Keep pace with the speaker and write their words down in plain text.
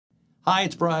Hi,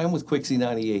 it's Brian with Quicksie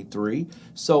 98.3.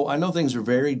 So I know things are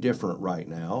very different right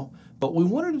now, but we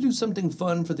wanted to do something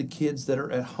fun for the kids that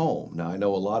are at home. Now, I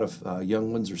know a lot of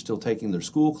young ones are still taking their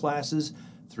school classes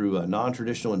through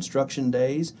non-traditional instruction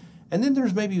days, and then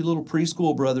there's maybe little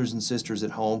preschool brothers and sisters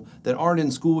at home that aren't in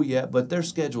school yet, but their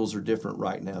schedules are different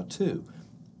right now too.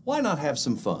 Why not have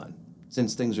some fun,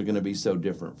 since things are going to be so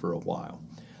different for a while?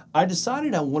 I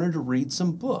decided I wanted to read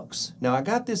some books. Now, I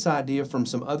got this idea from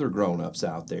some other grown-ups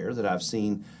out there that I've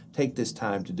seen take this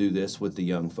time to do this with the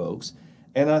young folks.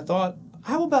 And I thought,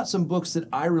 how about some books that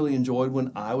I really enjoyed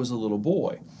when I was a little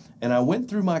boy? And I went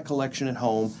through my collection at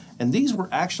home, and these were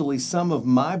actually some of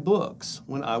my books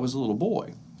when I was a little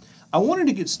boy. I wanted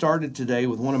to get started today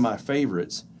with one of my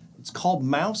favorites. It's called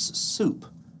Mouse Soup.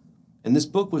 And this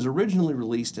book was originally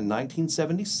released in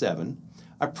 1977.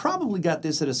 I probably got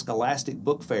this at a Scholastic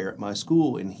book fair at my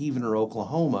school in Heavener,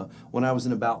 Oklahoma when I was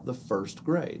in about the first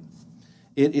grade.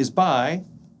 It is by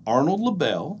Arnold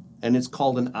LaBelle, and it's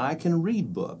called an I Can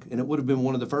Read book, and it would have been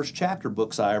one of the first chapter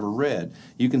books I ever read.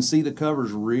 You can see the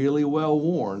cover's really well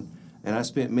worn, and I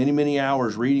spent many, many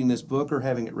hours reading this book or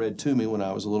having it read to me when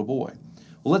I was a little boy.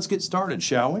 Well, let's get started,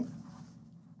 shall we?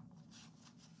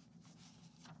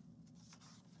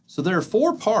 So there are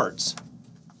 4 parts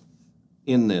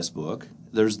in this book.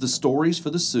 There's the stories for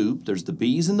the soup, there's the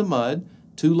bees in the mud,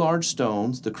 2 large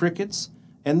stones, the crickets,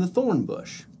 and the thorn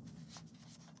bush.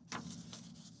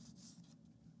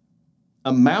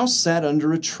 A mouse sat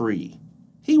under a tree.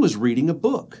 He was reading a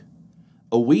book.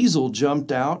 A weasel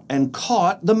jumped out and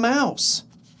caught the mouse.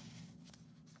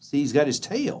 See, he's got his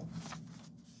tail.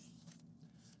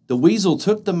 The weasel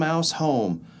took the mouse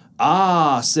home.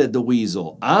 "Ah," said the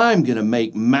weasel, "I'm going to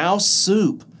make mouse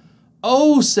soup."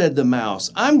 "Oh," said the mouse,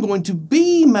 "I'm going to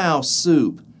be mouse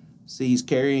soup." See, he's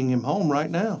carrying him home right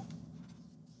now.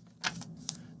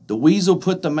 The weasel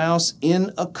put the mouse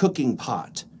in a cooking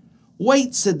pot.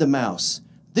 "Wait," said the mouse,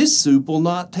 "this soup will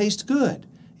not taste good.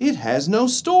 It has no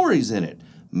stories in it.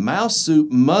 Mouse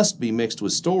soup must be mixed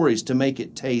with stories to make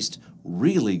it taste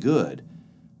really good."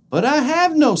 "But I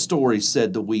have no stories,"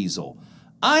 said the weasel.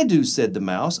 "I do," said the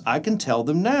mouse. "I can tell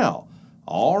them now."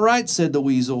 "All right," said the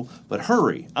weasel, "but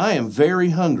hurry, I am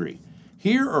very hungry.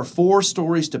 Here are 4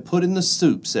 stories to put in the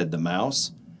soup," said the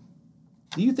mouse.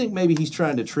 Do you think maybe he's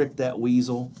trying to trick that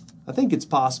weasel? I think it's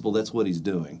possible that's what he's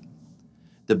doing.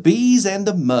 The bees and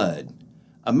the mud.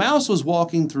 A mouse was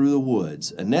walking through the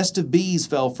woods. A nest of bees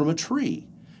fell from a tree.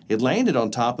 It landed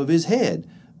on top of his head.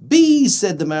 "Bees,"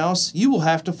 said the mouse, "you will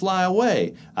have to fly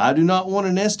away. I do not want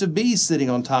a nest of bees sitting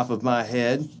on top of my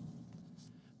head."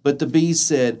 But the bees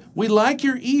said, "We like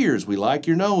your ears, we like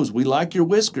your nose, we like your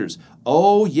whiskers.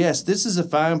 Oh, yes, this is a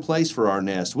fine place for our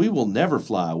nest. We will never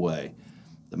fly away."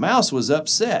 The mouse was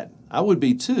upset. I would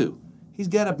be too. He's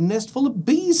got a nest full of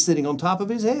bees sitting on top of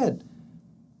his head.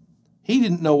 He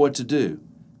didn't know what to do.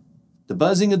 The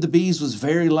buzzing of the bees was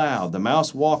very loud. The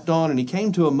mouse walked on and he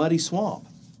came to a muddy swamp.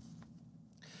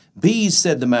 "Bees,"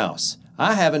 said the mouse,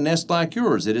 "I have a nest like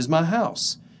yours. It is my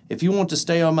house. If you want to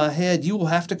stay on my head, you will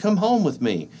have to come home with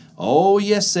me." "Oh,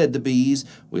 yes," said the bees.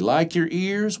 "We like your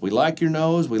ears, we like your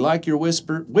nose, we like your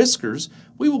whiskers.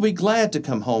 We will be glad to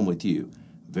come home with you."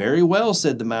 "Very well,"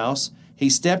 said the mouse. He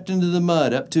stepped into the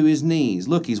mud up to his knees.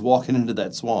 Look, he's walking into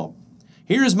that swamp.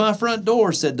 "Here is my front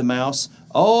door," said the mouse.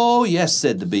 "Oh, yes,"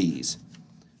 said the bees.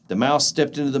 The mouse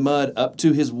stepped into the mud up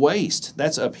to his waist.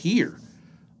 That's up here.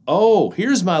 "Oh,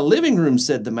 here's my living room,"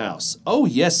 said the mouse. "Oh,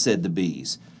 yes," said the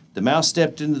bees. The mouse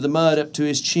stepped into the mud up to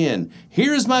his chin.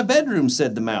 "Here is my bedroom,"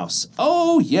 said the mouse.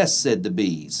 "Oh, yes," said the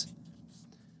bees.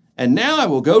 "And now I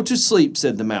will go to sleep,"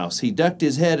 said the mouse. He ducked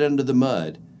his head under the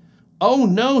mud. "Oh,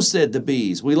 no," said the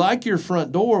bees. "We like your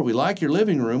front door, we like your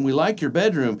living room, we like your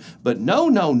bedroom, but no,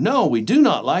 no, no, we do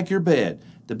not like your bed."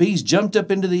 The bees jumped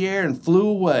up into the air and flew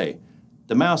away.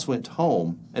 The mouse went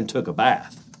home and took a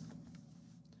bath.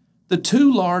 The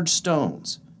 2 large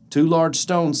stones. 2 large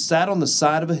stones sat on the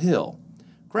side of a hill.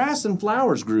 Grass and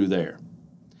flowers grew there.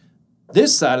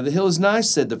 "This side of the hill is nice,"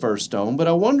 said the first stone, "but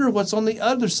I wonder what's on the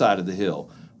other side of the hill."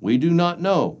 "We do not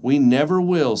know. We never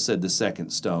will," said the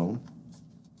second stone.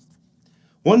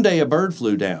 One day a bird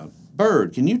flew down.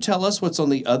 "Bird, can you tell us what's on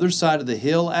the other side of the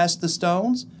hill?" asked the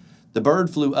stones. The bird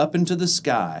flew up into the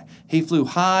sky. He flew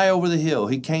high over the hill.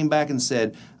 He came back and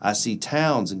said, "I see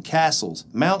towns and castles,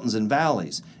 mountains and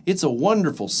valleys. It's a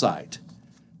wonderful sight."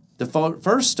 The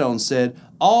first stone said,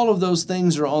 "All of those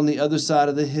things are on the other side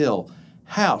of the hill."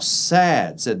 "How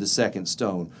sad," said the second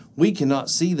stone. "We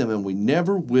cannot see them and we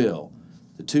never will."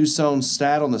 The 2 stones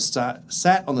sat on the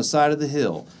side of the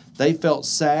hill. They felt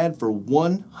sad for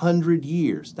 100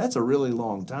 years. That's a really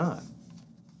long time.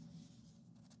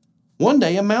 One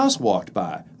day a mouse walked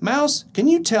by. "Mouse, can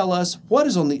you tell us what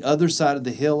is on the other side of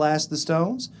the hill?" asked the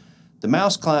stones. The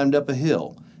mouse climbed up a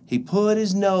hill. He put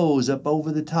his nose up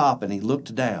over the top and he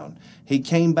looked down. He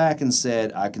came back and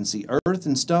said, "I can see earth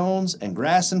and stones and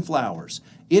grass and flowers.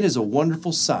 It is a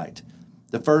wonderful sight."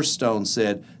 The first stone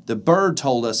said, "The bird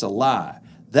told us a lie.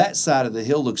 That side of the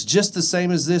hill looks just the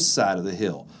same as this side of the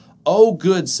hill." "Oh,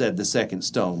 good," said the second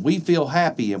stone. "We feel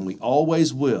happy and we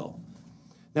always will."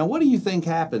 Now, what do you think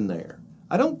happened there?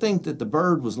 I don't think that the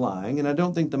bird was lying, and I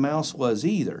don't think the mouse was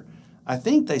either. I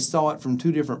think they saw it from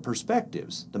two different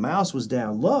perspectives. The mouse was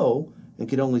down low and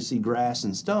could only see grass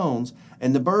and stones,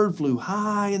 and the bird flew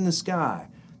high in the sky,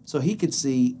 so he could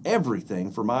see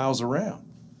everything for miles around.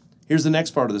 Here's the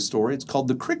next part of the story. It's called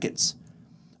The Crickets.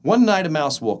 One night a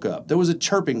mouse woke up. There was a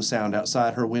chirping sound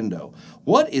outside her window.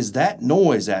 "What is that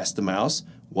noise?" asked the mouse.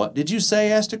 "What did you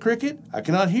say?" asked a cricket. "I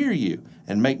cannot hear you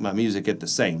and make my music at the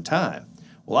same time."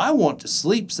 "Well, I want to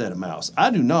sleep," said a mouse. "I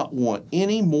do not want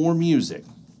any more music."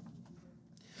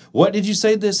 "What did you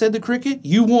say?" said the cricket.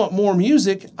 "You want more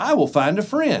music? I will find a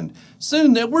friend."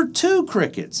 Soon there were two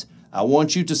crickets. "I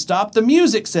want you to stop the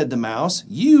music," said the mouse.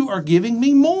 "You are giving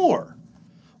me more."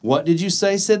 "What did you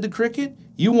say?" said the cricket.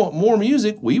 "You want more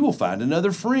music? We will find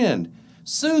another friend."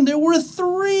 Soon there were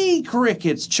three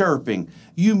crickets chirping.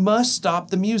 "You must stop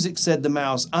the music," said the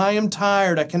mouse. "I am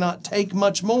tired. I cannot take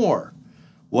much more."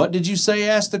 "What did you say?"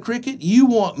 asked the cricket. "You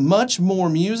want much more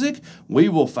music? We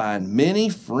will find many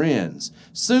friends."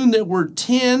 Soon there were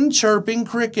 10 chirping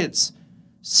crickets.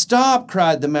 "Stop,"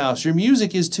 cried the mouse. "Your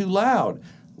music is too loud."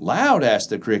 "Loud?"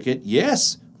 asked the cricket.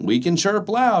 "Yes, we can chirp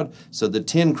loud." So the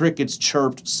 10 crickets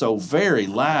chirped so very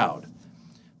loud.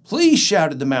 "Please,"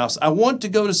 shouted the mouse, "I want to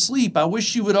go to sleep. I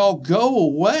wish you would all go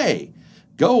away."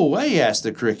 "Go away?" asked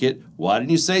the cricket. "Why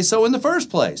didn't you say so in the first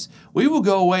place?" "We will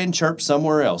go away and chirp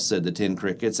somewhere else," said the 10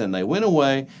 crickets, and they went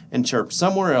away and chirped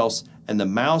somewhere else, and the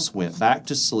mouse went back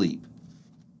to sleep.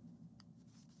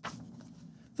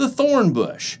 The Thorn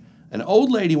Bush. An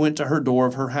old lady went to her door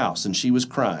of her house, and she was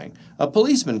crying. A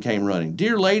policeman came running.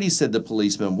 "Dear lady," said the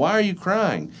policeman, "why are you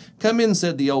crying?" "Come in,"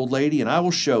 said the old lady, "and I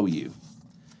will show you."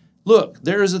 "Look,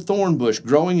 there is a thorn bush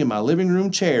growing in my living room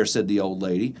chair," said the old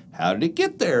lady. "How did it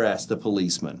get there?" asked the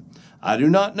policeman. "I do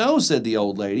not know," said the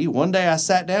old lady. "One day I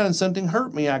sat down and something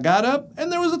hurt me. I got up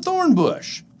and there was a thorn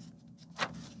bush."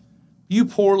 "You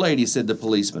poor lady," said the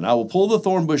policeman. "I will pull the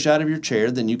thorn bush out of your chair,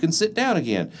 then you can sit down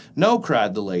again." "No,"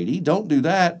 cried the lady, "don't do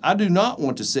that. I do not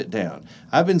want to sit down.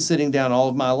 I've been sitting down all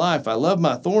of my life. I love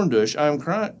my thorn bush. I'm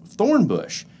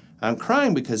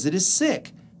crying because it is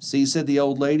sick." "See," said the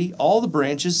old lady, "all the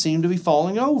branches seem to be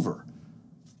falling over."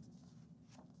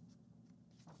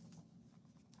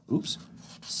 Oops,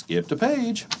 skipped a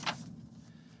page.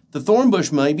 "The thorn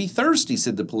bush may be thirsty,"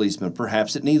 said the policeman.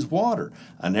 "Perhaps it needs water."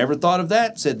 "I never thought of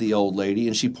that," said the old lady,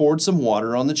 and she poured some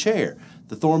water on the chair.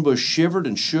 The thorn bush shivered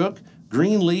and shook.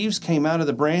 Green leaves came out of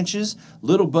the branches.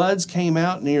 Little buds came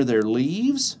out near their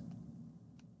leaves.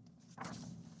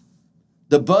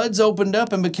 The buds opened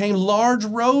up and became large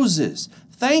roses.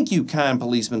 "Thank you, kind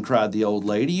policeman," cried the old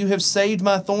lady. "You have saved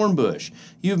my thorn bush.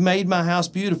 You have made my house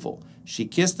beautiful." She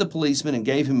kissed the policeman and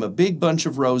gave him a big bunch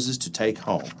of roses to take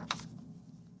home.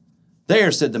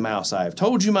 "There," said the mouse, "I have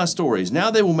told you my stories. Now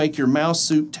they will make your mouse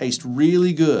soup taste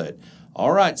really good."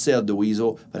 "All right," said the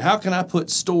weasel, "but how can I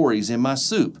put stories in my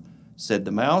soup?" Said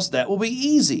the mouse, "That will be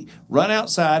easy. Run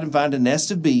outside and find a nest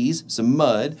of bees, some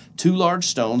mud, 2 large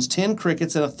stones, 10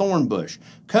 crickets, and a thorn bush.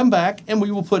 Come back and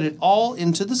we will put it all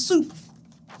into the soup."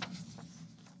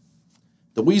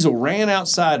 The weasel ran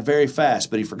outside very fast,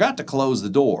 but he forgot to close the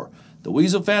door. The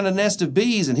weasel found a nest of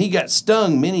bees and he got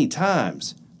stung many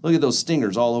times. Look at those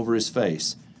stingers all over his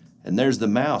face. And there's the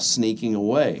mouse sneaking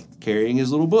away, carrying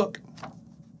his little book.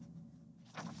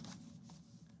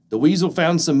 The weasel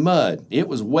found some mud. It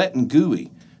was wet and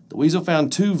gooey. The weasel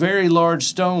found 2 very large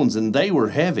stones and they were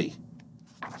heavy.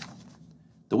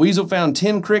 The weasel found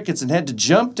 10 crickets and had to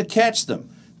jump to catch them.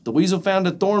 The weasel found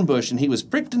a thorn bush and he was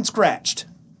pricked and scratched.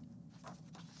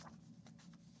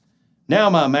 "Now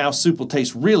my mouse soup will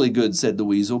taste really good," said the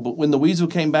weasel, but when the weasel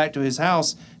came back to his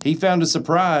house, he found a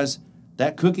surprise.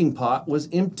 That cooking pot was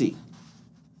empty.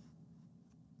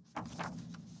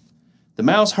 The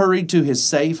mouse hurried to his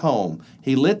safe home.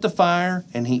 He lit the fire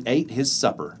and he ate his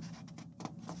supper.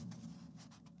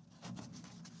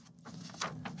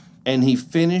 And he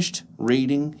finished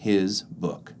reading his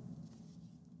book.